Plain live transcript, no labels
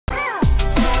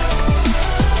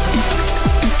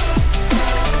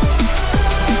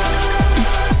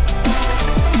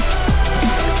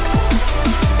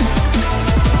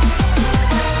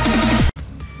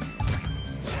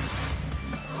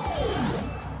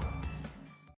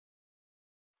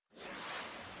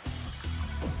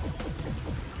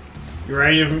You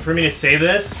ready for me to say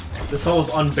this? This hole is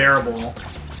unbearable.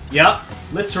 Yep,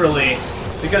 literally.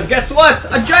 Because guess what?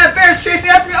 A giant bear is chasing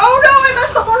after me. Oh no, I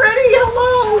messed up already.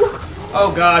 Hello.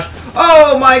 Oh gosh.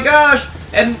 Oh my gosh.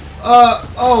 And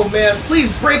oh man,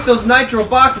 please break those nitro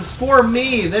boxes for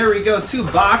me. There we go. 2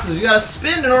 boxes. You gotta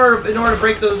spin in order to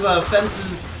break those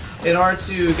fences in order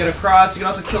to get across. You can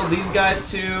also kill these guys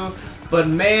too. But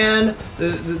man,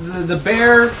 the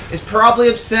bear is probably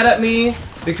upset at me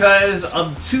because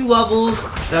of 2 levels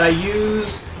that I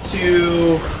use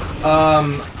to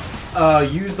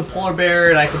use the polar bear,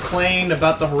 and I complained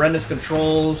about the horrendous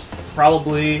controls.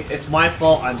 Probably. It's my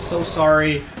fault. I'm so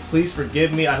sorry. Please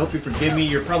forgive me. I hope you forgive me.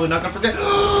 You're probably not gonna forget.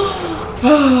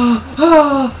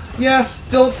 Yes,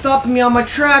 don't stop me on my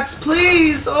tracks,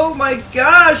 please. Oh my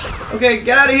gosh. Okay,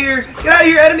 get out of here. Get out of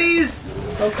here, enemies.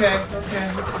 Okay.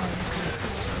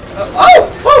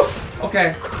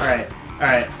 Okay.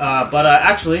 Alright. But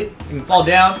actually, you can fall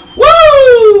down. Woo!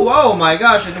 Oh my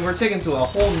gosh, and we're taken to a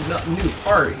whole new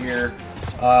part here.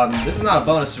 This is not a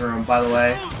bonus room, by the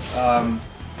way.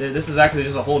 This is actually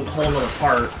just a whole nother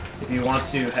part. If you want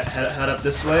to head up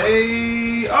this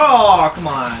way. Oh, come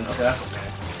on. Okay, that's okay.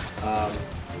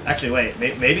 Actually, wait.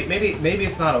 Maybe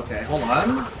it's not okay. Hold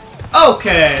on.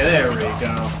 Okay, there we go.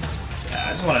 Yeah,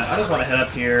 I just wanna head up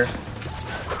here.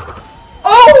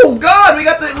 Oh God, we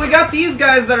got these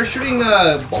guys that are shooting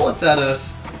bullets at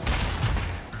us.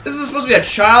 This is supposed to be a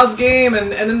child's game,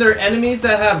 and then there are enemies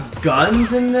that have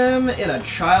guns in them in a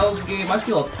child's game. I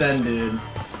feel offended.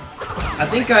 I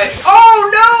think oh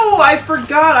no! I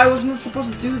forgot I wasn't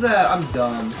supposed to do that. I'm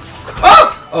dumb.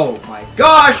 Oh! Oh my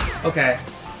gosh! Okay.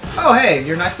 Oh hey,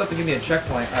 you're nice enough to give me a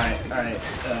checkpoint. Alright.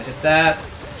 Hit that.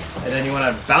 And then you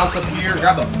want to bounce up here,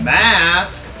 grab a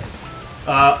mask.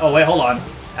 Oh wait, hold on.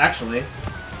 Actually.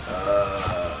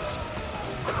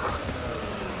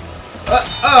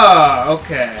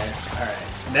 Okay. Alright.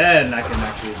 Then I can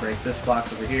actually break this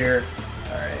box over here.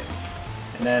 Alright.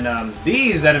 And then,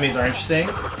 these enemies are interesting.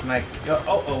 Like,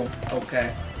 oh,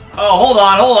 okay. Oh, hold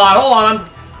on.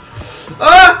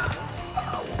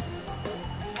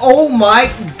 Oh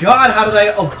my God, how did I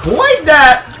avoid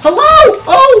that? Hello?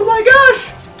 Oh my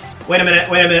gosh! Wait a minute.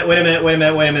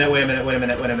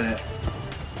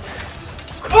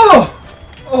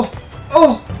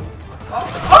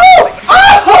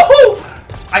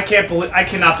 I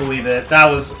cannot believe it. That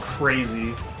was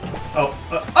crazy.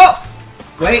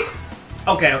 Wait.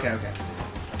 Okay. Okay.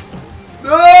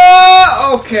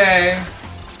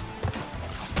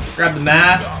 Grab the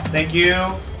mask. Thank you.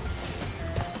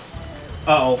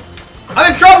 Uh-oh.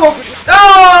 I'm in trouble!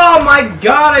 Oh my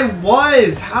God, I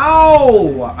was! How?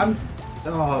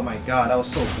 Oh my God, that was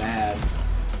so bad.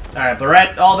 Alright,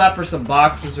 but all that for some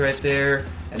boxes right there.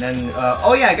 And then,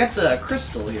 oh yeah, I got the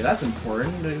crystal here. That's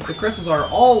important. The crystals are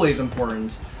always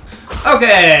important.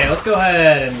 Okay, let's go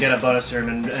ahead and get a bonus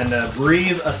room and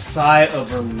breathe a sigh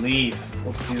of relief.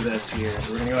 Let's do this here.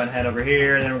 So we're gonna go ahead and head over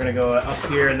here, and then we're gonna go up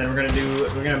here, and then we're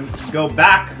gonna go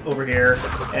back over here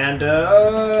and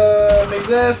make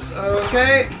this.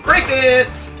 Okay, break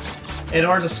it in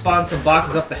order to spawn some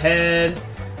boxes up ahead.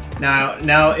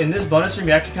 Now in this bonus room,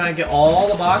 you actually kind of get all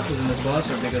the boxes in this bonus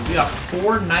room because we got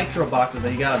 4 nitro boxes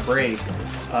that you gotta break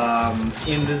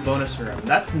in this bonus room.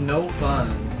 That's no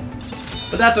fun.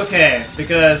 But that's okay,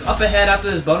 because up ahead after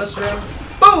this bonus room,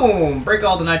 boom! Break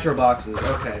all the nitro boxes.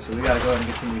 Okay, so we gotta go ahead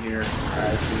and continue here.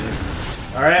 Alright, let's do this.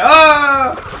 Alright,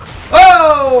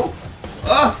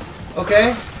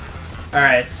 okay.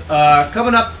 Alright,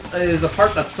 coming up is a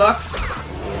part that sucks.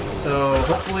 So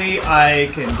hopefully I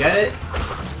can get it.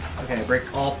 Okay,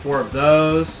 break all 4 of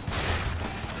those.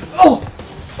 Oh!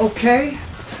 Okay.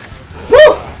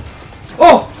 Woo!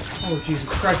 Oh! Oh,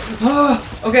 Jesus Christ.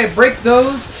 Okay, break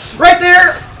those. Right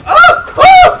there!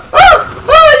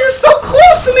 You're so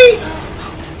close to me!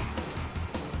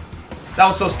 That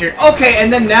was so scary. Okay,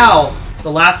 and then now,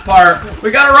 the last part.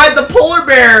 We gotta ride the polar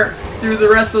bear through the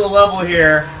rest of the level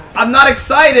here. I'm not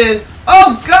excited.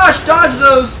 Oh, gosh, dodge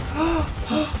those.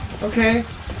 Okay.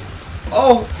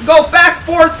 Oh, go back,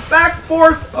 forth.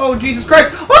 Oh, Jesus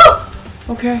Christ. Oh!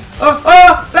 Okay.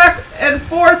 Back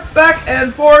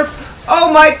and forth.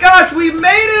 Oh my gosh, we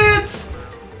made it!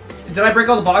 Did I break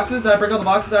all the boxes? I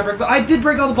did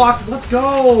break all the boxes. Let's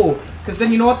go. Because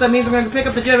then you know what that means? I'm going to pick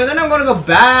up the gem, and then I'm going to go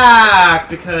back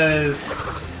because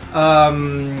I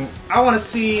want to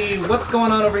see what's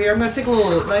going on over here. I'm going to take a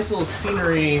nice little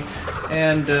scenery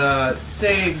and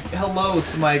say hello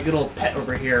to my good old pet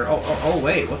over here. Oh,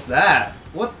 wait, what's that?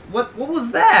 What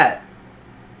was that?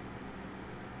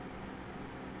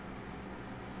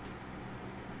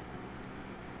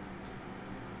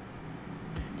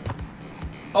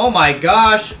 Oh my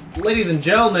gosh, ladies and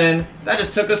gentlemen, that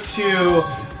just took us to,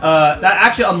 that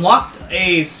actually unlocked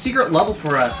a secret level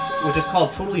for us, which is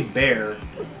called Totally Bare.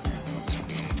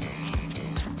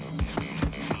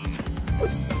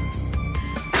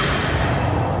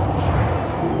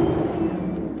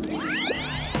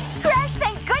 Crash,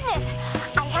 thank goodness!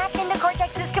 I hacked into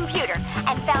Cortex's computer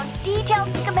and found detailed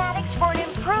schematics for an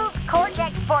improved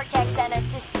Cortex Vortex and a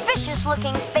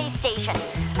suspicious-looking space station.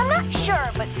 I'm not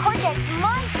sure, but Cortex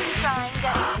might be trying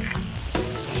to...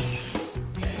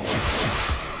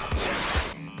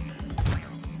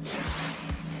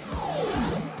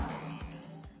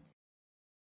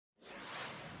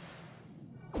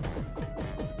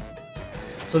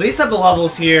 So these type of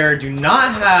levels here do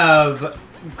not have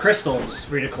crystals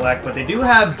for you to collect, but they do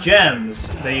have gems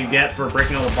that you get for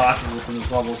breaking all the boxes within this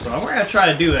level, so we're going to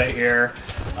try to do that here.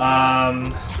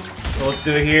 So let's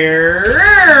do it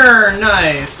here.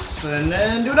 Nice. And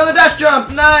then do another dash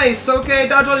jump. Nice. Okay,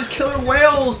 dodge all these killer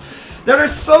whales that are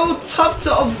so tough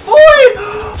to avoid.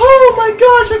 Oh my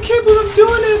gosh, I can't believe I'm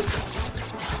doing it.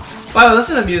 By the way,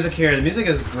 listen to the music here. The music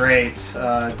is great.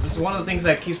 This is one of the things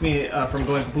that keeps me from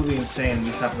going completely insane in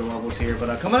these type of levels here.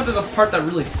 But coming up is a part that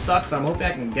really sucks. I'm hoping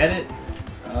I can get it.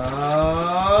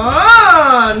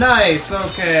 Nice.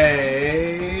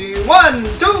 Okay. 1, 2.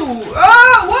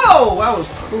 Whoa! That was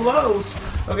close.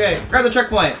 Okay, grab the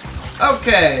checkpoint.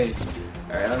 Okay.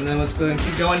 Alright, and then let's go and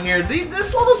keep going here.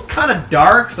 This level's kind of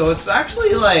dark, so it's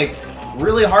actually like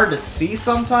really hard to see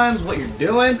sometimes what you're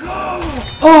doing.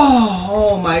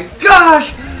 Oh my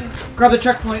gosh! Grab the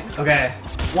checkpoint. Okay.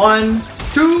 1,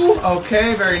 2.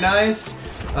 Okay, very nice.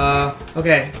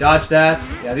 Okay, dodge that.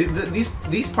 Yeah,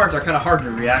 these parts are kind of hard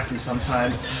to react to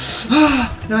sometimes.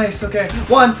 Nice. Okay.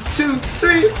 1, 2,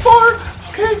 3, 4.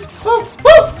 Okay.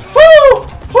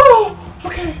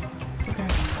 Okay. Okay.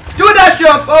 Do a dash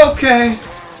jump. Okay.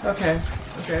 Okay.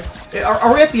 Okay.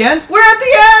 Are we at the end? We're at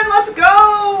the end! Let's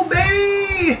go,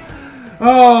 baby!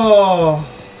 Oh.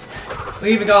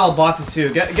 We even got all the boxes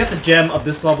too. Get the gem of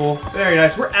this level. Very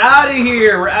nice. We're out of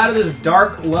here. We're out of this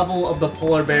dark level of the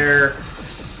polar bear.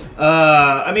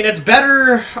 I mean, it's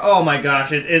better. Oh my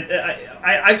gosh.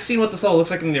 I've seen what this level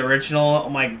looks like in the original. Oh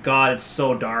my god, it's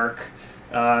so dark.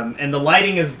 And the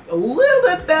lighting is a little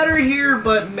bit better here,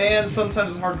 but man,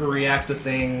 sometimes it's hard to react to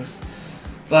things.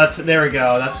 But there we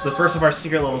go. That's the first of our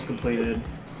secret levels completed.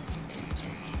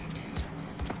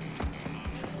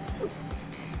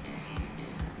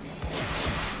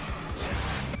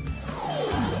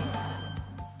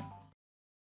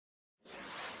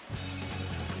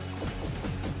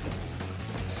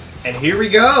 And here we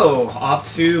go,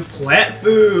 off to plant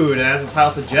food. As the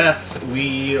title suggests,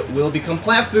 we will become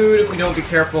plant food if we don't be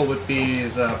careful with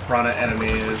these piranha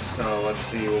enemies. So let's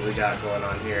see what we got going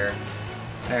on here.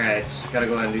 Alright, gotta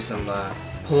go ahead and do some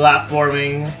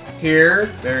platforming here.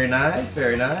 Very nice,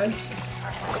 very nice.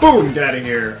 Boom, get out of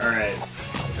here. Alright,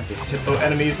 got these hippo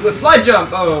enemies. Do a slide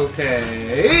jump.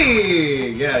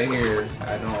 Okay, get out of here.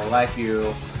 I don't like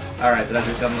you. Alright, so that's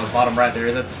just on the bottom right. There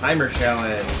is a timer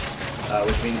challenge.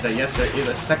 Which means that yes, there is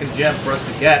a second gem for us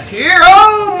to get here.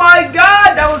 Oh my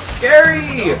god, that was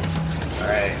scary!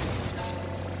 Alright.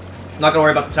 I'm not gonna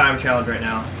worry about the time challenge right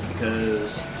now,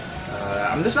 because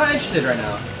I'm just not interested right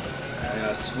now. I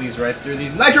gotta squeeze right through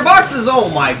these nitro boxes! Oh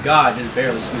my god, just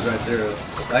barely squeeze right through.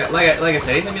 Like I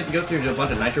said, anytime you have to go through a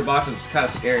bunch of nitro boxes, it's kind of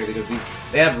scary, because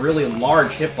they have really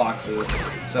large hitboxes,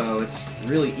 so it's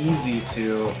really easy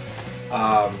to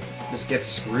just get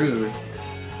screwed.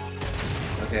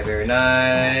 Okay, very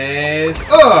nice.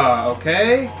 Oh,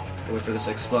 okay. Wait for this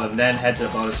to explode, and then head to the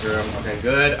bonus room. Okay,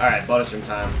 good. Alright, bonus room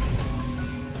time.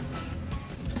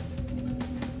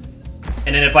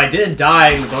 And then if I didn't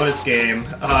die in the bonus game,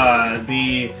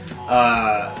 the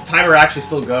timer actually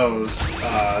still goes.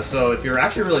 So if you're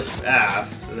actually really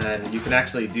fast, then you can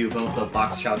actually do both the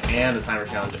box challenge and the timer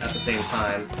challenge at the same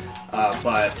time.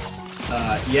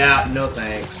 Yeah, no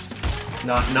thanks.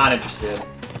 Not interested.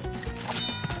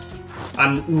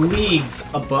 I'm leagues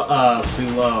below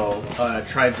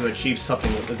trying to achieve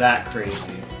something that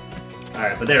crazy.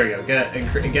 Alright, but there we go. Get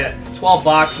 12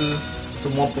 boxes,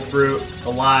 some Wumple Fruit, the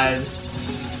lives,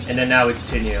 and then now we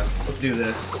continue. Let's do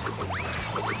this.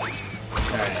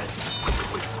 Alright.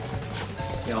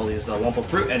 Get all these Wumple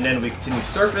Fruit, and then we continue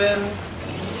surfing.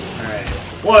 Alright.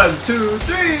 1, 2,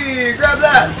 3! Grab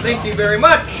that! Thank you very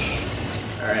much!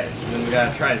 Alright, so then we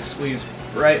gotta try and squeeze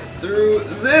right through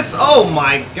this. Oh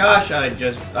my gosh, I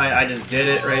just did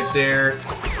it right there.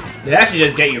 They actually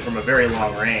just get you from a very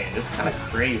long range. It's kind of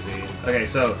crazy. Okay,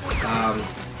 so what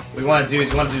we want to do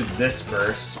is do this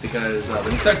first, because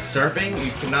when you start surfing,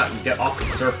 you cannot get off the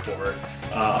surfboard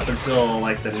up until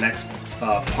like the next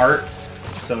part.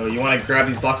 So you want to grab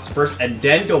these boxes first and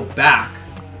then go back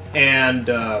and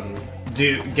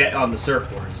get on the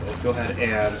surfboard. So let's go ahead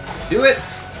and do it.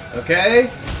 Okay.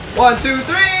 1, 2,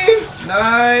 3.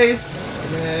 Nice.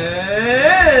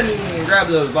 And grab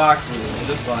those boxes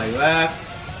just like that.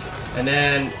 And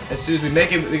then as soon as we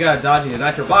make it, we gotta dodge the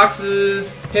nitro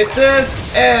boxes. Hit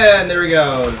this, and there we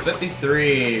go.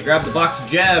 53. Grab the box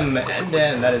gem, and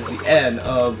then that is the end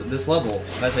of this level.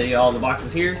 That's how you get all the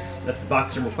boxes here. That's the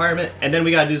box gem requirement. And then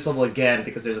we gotta do this level again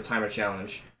because there's a timer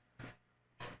challenge.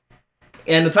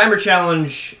 And the timer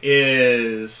challenge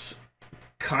is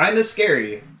kind of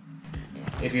scary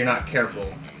if you're not careful.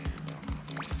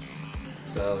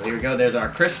 So here we go. There's our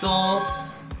crystal.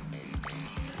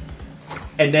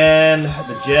 And then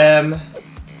the gem,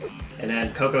 and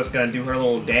then Coco's gonna do her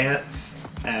little dance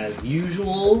as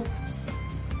usual,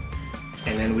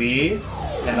 and then we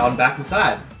head on back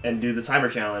inside and do the timer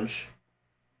challenge.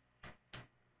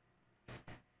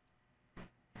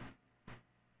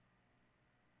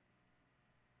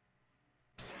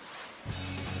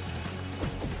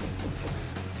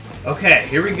 Okay,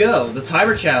 here we go, the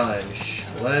timer challenge.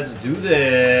 Let's do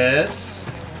this.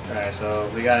 Alright, so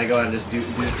we gotta go ahead and just do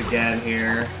this again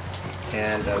here.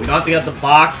 And we don't have to get the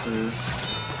boxes,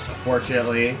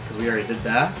 unfortunately, because we already did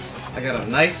that. I got a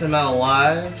nice amount of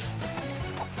lives.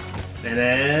 And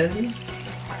then...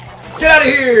 get out of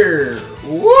here!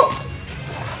 Whoop!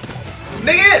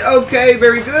 Make it! Okay,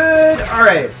 very good!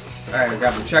 Alright. Alright,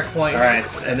 grab the checkpoint.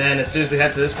 Alright, and then as soon as we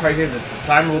head to this part here, the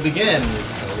timer will begin.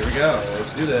 So here we go.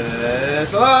 Let's do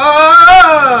this. Oh!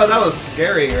 That was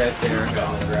scary right there. I'm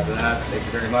gonna grab that. Thank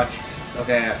you very much.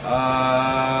 Okay,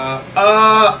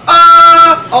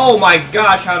 oh my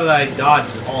gosh, how did I dodge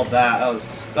all that?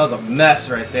 That was a mess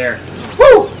right there.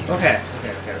 Woo! Okay.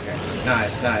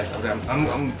 Nice. Okay,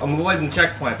 I'm avoiding the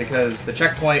checkpoint because the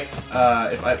checkpoint,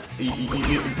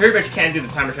 you pretty much can't do the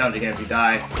timer challenge again if you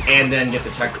die and then get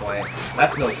the checkpoint.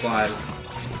 That's no fun.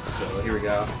 So here we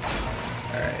go.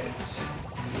 Alright.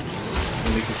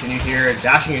 And we continue here.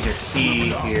 Dashing is your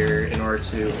key here in order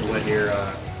to when you're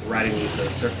riding these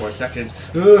surfboard sections.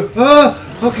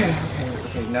 Okay,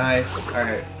 nice.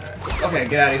 Alright. Okay,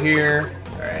 get out of here.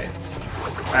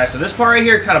 Alright, so this part right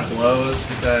here kind of blows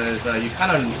because you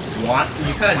kind of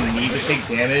need to take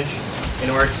damage in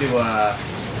order to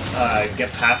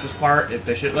get past this part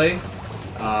efficiently.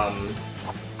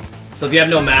 So if you have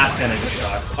no mask, then it just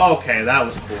sucks. Okay, that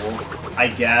was cool, I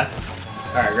guess.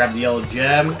 Alright, grab the yellow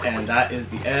gem, and that is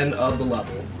the end of the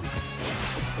level.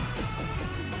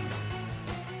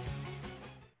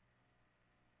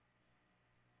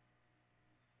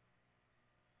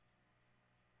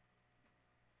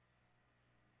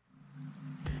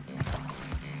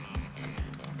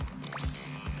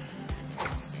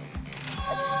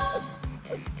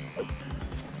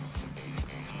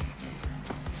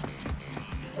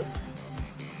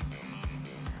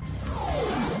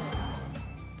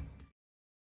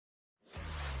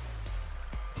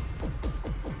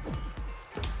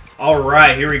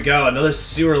 Alright, here we go. Another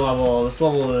sewer level. This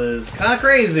level is kind of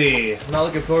crazy. I'm not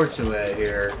looking forward to it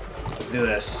here. Let's do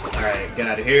this. Alright, get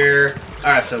out of here.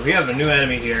 Alright, so we have a new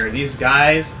enemy here. These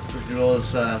guys, which will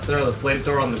throw the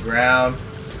flamethrower on the ground.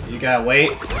 You gotta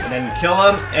wait, and then you kill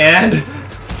them, and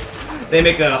they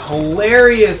make a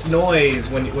hilarious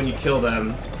noise when you kill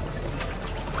them.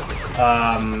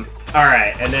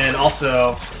 Alright, and then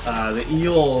also, the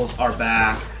eels are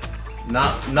back.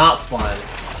 Not fun.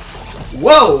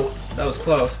 Whoa! That was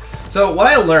close. So what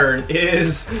I learned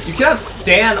is you cannot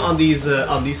stand on these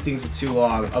things for too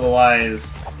long,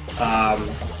 otherwise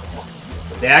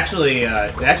they actually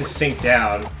sink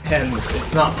down, and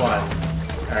it's not fun.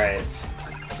 All right,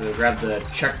 so grab the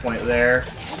checkpoint there,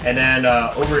 and then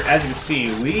over, as you can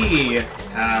see, we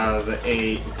have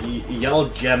a yellow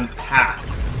gem path.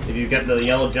 If you get the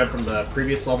yellow gem from the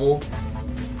previous level,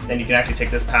 then you can actually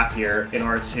take this path here in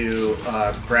order to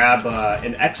grab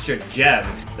an extra gem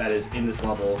that is in this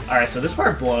level. Alright, so this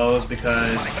part blows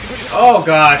because... oh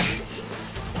gosh!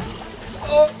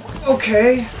 Oh,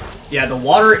 okay. Yeah, the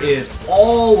water is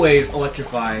always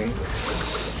electrifying.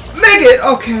 Make it!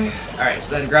 Okay. Alright,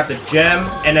 so then grab the gem,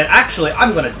 and then actually,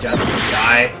 I'm gonna just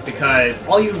die because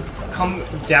all you come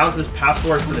down to this path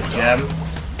for is for the gem.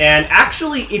 And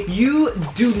actually, if you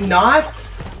do not...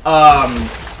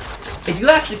 if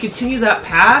you actually continue that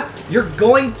path, you're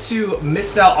going to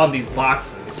miss out on these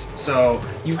boxes. So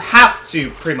you have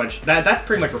to pretty much, that's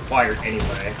pretty much required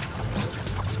anyway.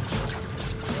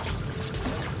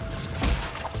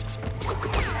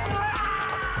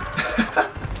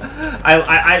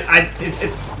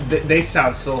 They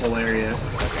sound so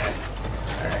hilarious. Okay.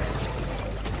 Alright.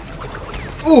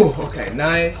 Ooh, okay,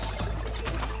 nice.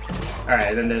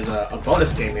 Alright, then there's a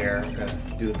bonus game here. I'm gonna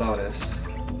do the bonus.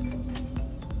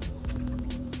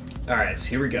 Alright, so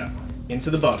here we go. Into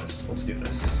the bonus. Let's do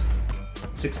this.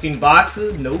 16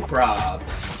 boxes, no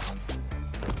probs.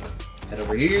 Head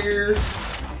over here.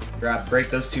 Break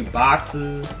those 2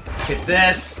 boxes. Hit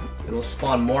this. It'll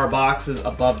spawn more boxes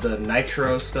above the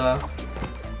nitro stuff.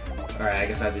 Alright, I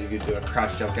guess I have to do a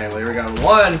crouch jump. Okay, here we go.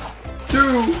 1,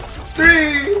 2,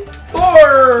 3,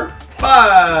 4,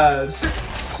 5, 6,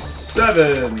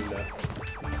 7.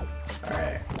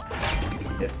 Alright.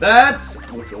 Hit that,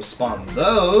 which will spawn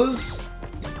those.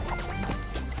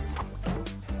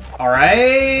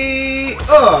 Alright.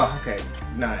 Oh, okay.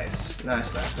 Nice.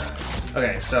 Nice.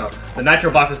 Okay, so the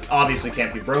nitro boxes obviously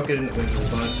can't be broken with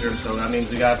the bonus room, so that means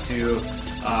we got to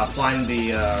find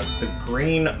the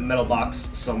green metal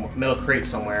box, metal crate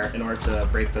somewhere in order to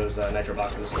break those nitro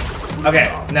boxes. Okay,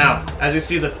 now as you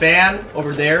see, the fan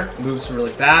over there moves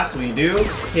really fast. So when you do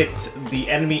hit the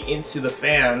enemy into the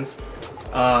fans,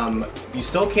 you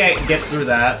still can't get through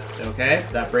that. Okay,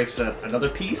 that breaks another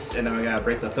piece, and then we gotta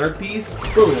break the 3rd piece.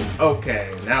 Boom.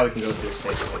 Okay, now we can go through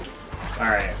safely. All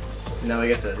right. Now we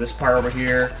get to this part over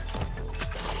here.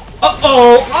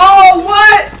 Uh-oh! Oh,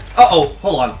 what? Uh-oh,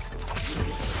 hold on.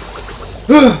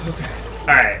 Okay.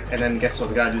 Alright, and then guess what?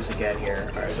 We gotta do this again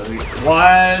here. Alright, so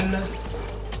 1.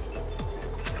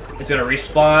 It's gonna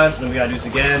respawn, so then we gotta do this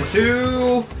again.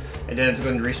 2. And then it's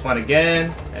going to respawn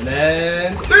again. And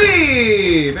then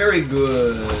 3! Very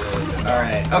good.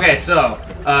 Alright. Okay, so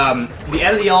the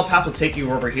end of the yellow path will take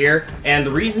you over here, and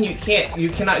the reason you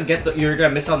cannot get you're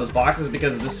gonna miss out on those boxes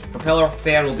because this propeller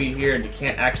fan will be here, and you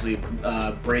can't actually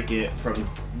break it from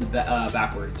the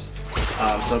backwards.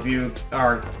 So if you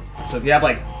have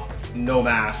like no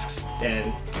masks,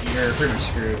 and you're pretty much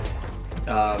screwed.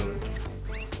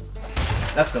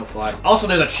 That's no fun. Also,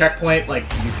 there's a checkpoint. Like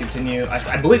you continue,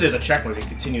 I believe there's a checkpoint if you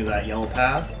continue that yellow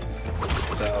path.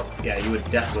 So yeah, you would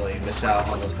definitely miss out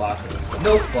on those boxes.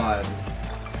 No fun.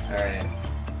 Alright.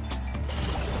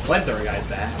 Flamethrower guy's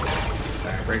back.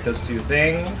 Alright, break those 2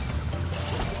 things.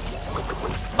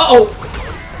 Uh-oh!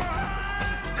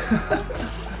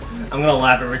 I'm gonna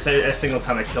laugh every single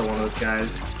time I kill one of those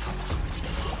guys.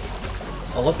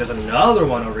 Oh look, there's another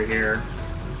one over here.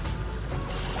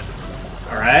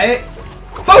 Alright.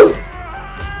 Boom!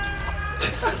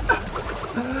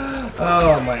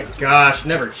 Oh my gosh,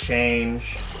 never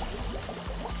change.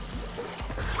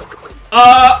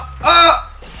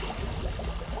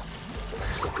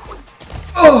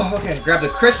 Oh, okay, grab the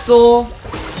crystal.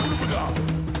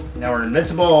 Now we're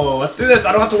invincible. Let's do this.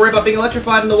 I don't have to worry about being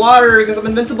electrified in the water because I'm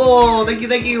invincible. Thank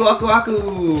you, Aku Aku.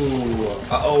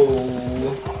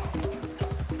 Uh-oh.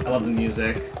 I love the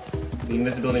music. The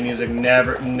invincibility music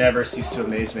never ceases to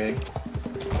amaze me.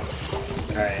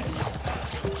 Alright.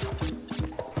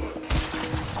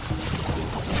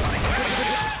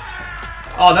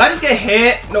 Oh, did I just get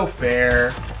hit? No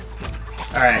fair.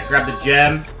 Alright, grab the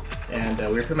gem. And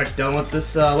we're pretty much done with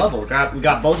this level. We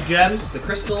got both gems, the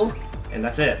crystal, and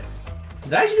that's it.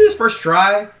 Did I actually do this first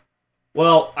try?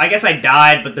 Well, I guess I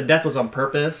died, but the death was on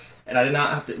purpose. And I did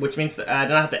not have to, which means that I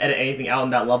did not have to edit anything out in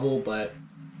that level, but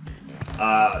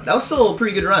that was still a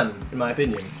pretty good run, in my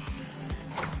opinion.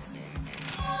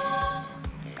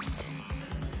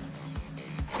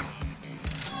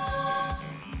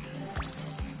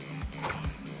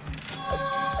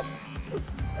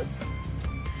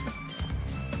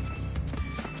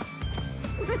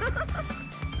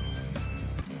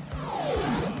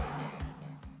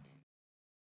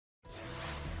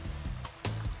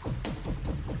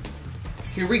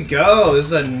 Here we go. This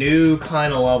is a new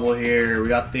kind of level here. We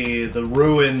got the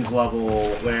ruins level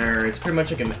where it's pretty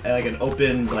much like an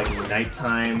open like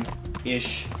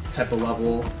nighttime-ish type of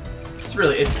level. It's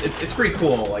really it's pretty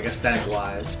cool, like aesthetic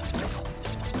wise.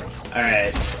 All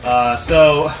right.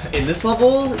 So in this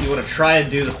level, you want to try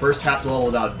and do the first half of the level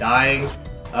without dying,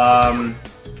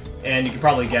 and you can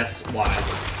probably guess why.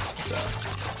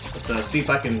 So let's see if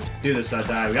I can do this without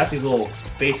dying. We got these little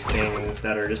face things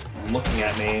that are just looking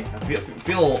at me. I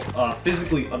feel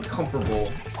physically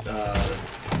uncomfortable.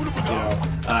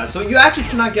 So you actually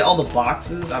cannot get all the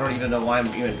boxes. I don't even know why I'm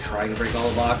even trying to break all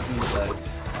the boxes, but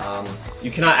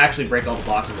you cannot actually break all the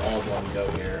boxes all in one go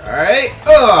here. All right,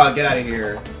 get out of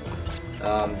here.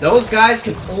 Those guys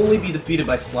can only be defeated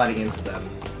by sliding into them.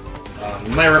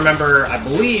 You might remember, I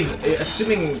believe,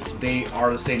 assuming they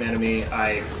are the same enemy,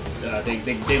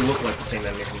 they look like the same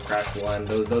enemy from Crash 1.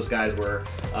 Those guys were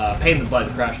pain in the butt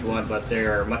in Crash 1, but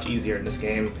they're much easier in this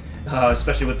game,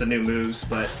 especially with the new moves.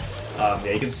 But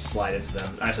yeah, you can slide into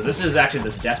them. Alright, so this is actually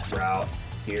the death route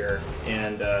here,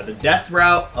 and the death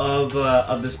route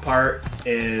of this part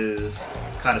is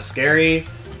kind of scary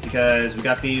because we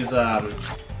got these,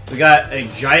 we got a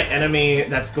giant enemy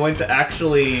that's going to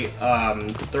actually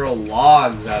throw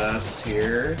logs at us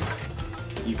here.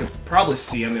 You can probably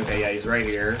see him. Okay, yeah, he's right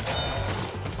here.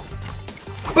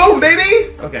 Boom,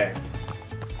 baby! Okay.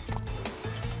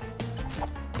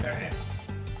 Alright.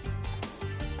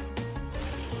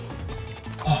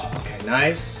 Oh, okay,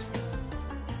 nice.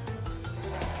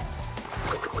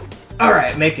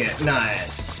 Alright, make it.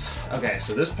 Nice. Okay,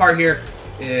 so this part here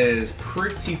is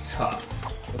pretty tough.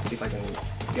 Let's see if I can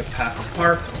get past this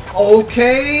part.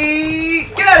 Okay!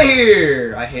 Get out of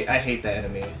here! I hate that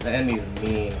enemy. That enemy's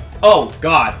mean. Oh,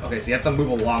 God. Okay, so you have to move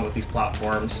along with these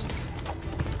platforms.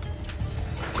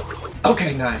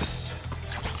 Okay, nice.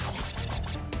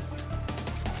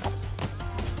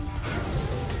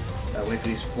 Wait for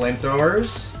these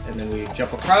flamethrowers, and then we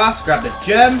jump across, grab the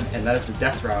gem, and that is the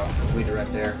death route completed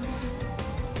right there.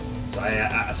 So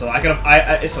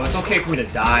so it's okay for me to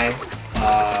die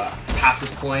past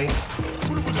this point.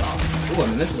 Ooh,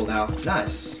 I'm invincible now.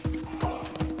 Nice.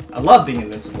 I love being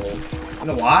invincible. You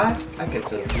know why? I get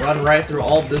to run right through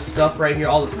all this stuff right here,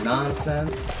 all this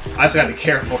nonsense. I just gotta be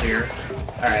careful here.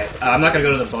 Alright, I'm not gonna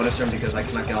go to the bonus room because I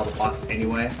cannot get all the boxes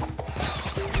anyway.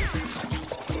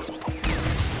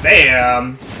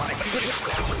 Bam!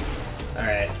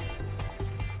 Alright.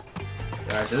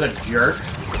 Alright, this is a jerk.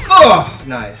 Oh!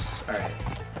 Nice. Alright.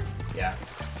 Yeah.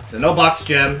 So no box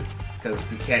gem, because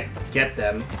we can't get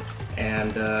them.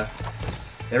 And,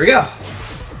 there we go.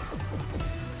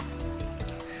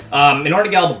 In order to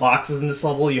get all the boxes in this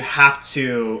level, you have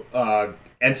to,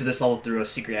 enter this level through a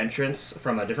secret entrance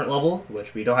from a different level,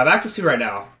 which we don't have access to right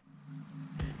now.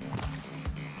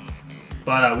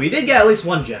 But, we did get at least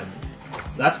one gem.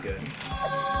 That's good.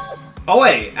 Oh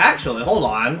wait, actually, hold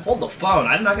on. Hold the phone.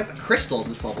 I did not get the crystal in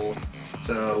this level.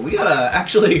 So we gotta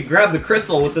actually grab the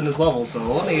crystal within this level, so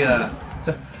let me,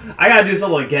 I gotta do this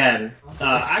level again.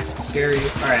 That's scary.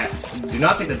 Alright, do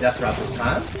not take the death route this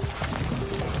time.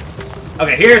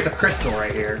 Okay, here's the crystal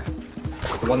right here.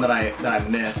 The one that I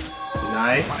missed.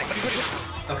 Nice.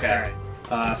 Okay,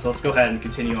 alright. So let's go ahead and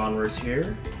continue onwards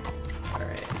here.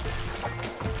 Alright.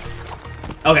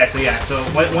 Okay, so yeah, so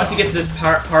once you get to this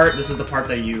part, this is the part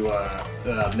that you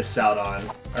miss out on,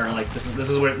 or like this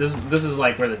is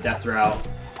like where the death route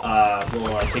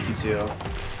will take you to.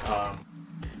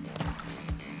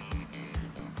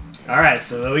 All right,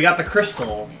 so we got the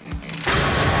crystal.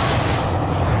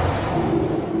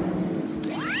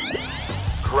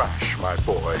 Crash, my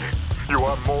boy, you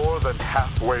are more than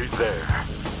halfway there.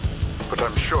 But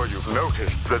I'm sure you've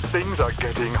noticed that things are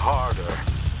getting harder.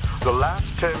 The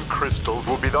last 10 crystals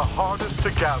will be the hardest to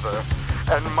gather,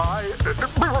 and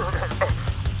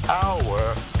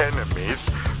our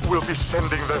enemies will be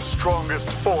sending their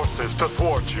strongest forces to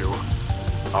thwart you.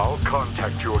 I'll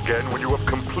contact you again when you have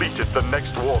completed the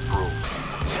next warp room.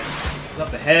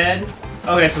 Up ahead.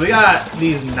 Okay, so we got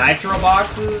these nitro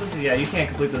boxes. Yeah, you can't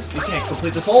complete this. You can't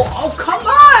complete this whole. Oh, come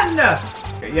on!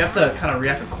 You have to kind of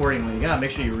react accordingly. You gotta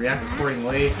make sure you react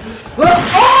accordingly.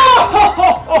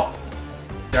 Oh!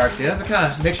 Dark, so you have to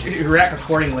kind of make sure you react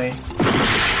accordingly.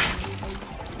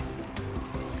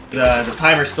 The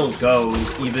timer still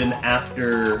goes even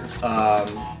after,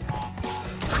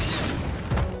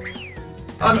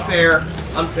 Unfair.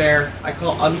 Unfair. I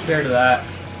call unfair to that.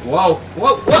 Whoa.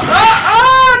 Whoa. Whoa.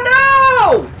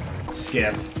 Oh, no!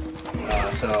 Skip.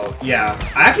 So, yeah.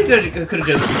 I actually could have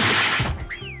just